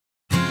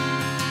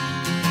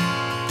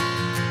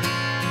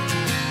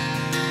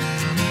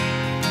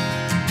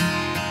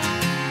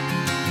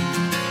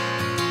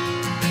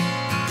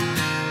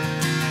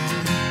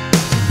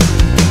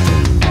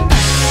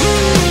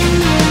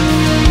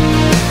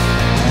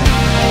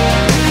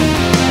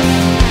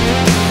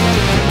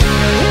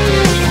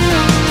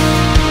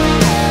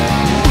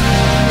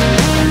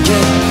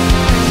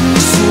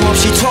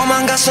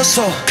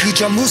없었어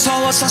그저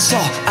무서웠었어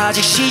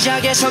아직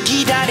시작에서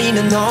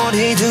기다리는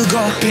너를 두고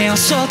폐허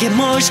속의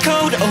Morse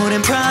code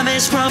오랜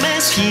promise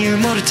이유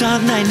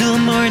모르던 나의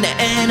눈물 내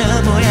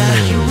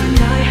Anemoia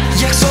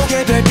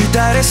약속의 별빛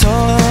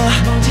아래서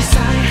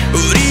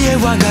우리의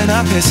왕관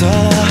앞에서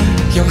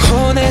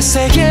영혼의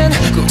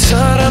세계는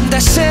꿈처럼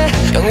다시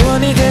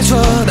영원히 돼줘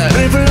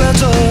나를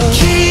불러줘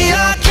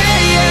기억해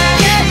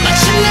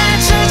마치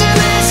날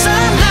찾아내서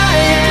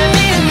나의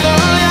미는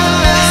너야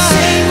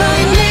Say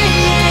my name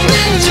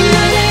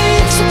정말의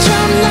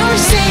익숙처럼 널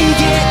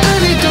세게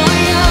안을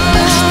거야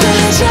마치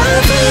Deja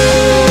vu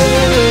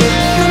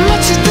난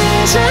마치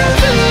Deja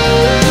vu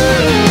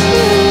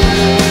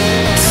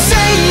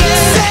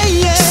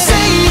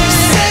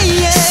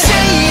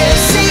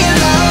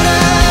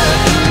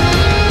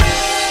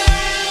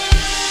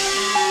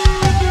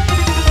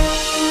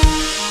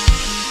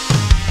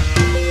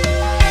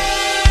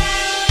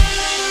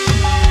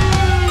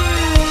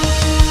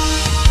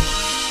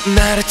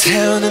나를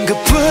태우는 그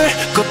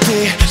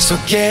불꽃빛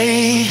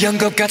속에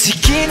연극같이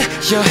긴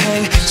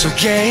여행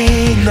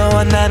속에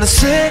너와 나는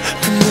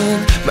슬픈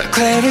눈물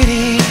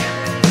clarity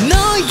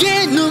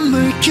너의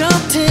눈물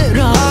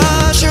곁으로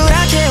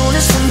추락해 오는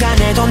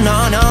순간에도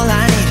넌 all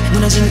I need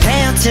무너진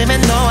배어쯤에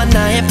너와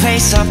나의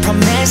place of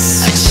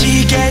promise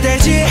지게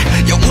되지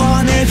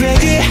영원의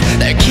베기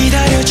날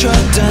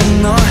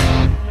기다려줬던 너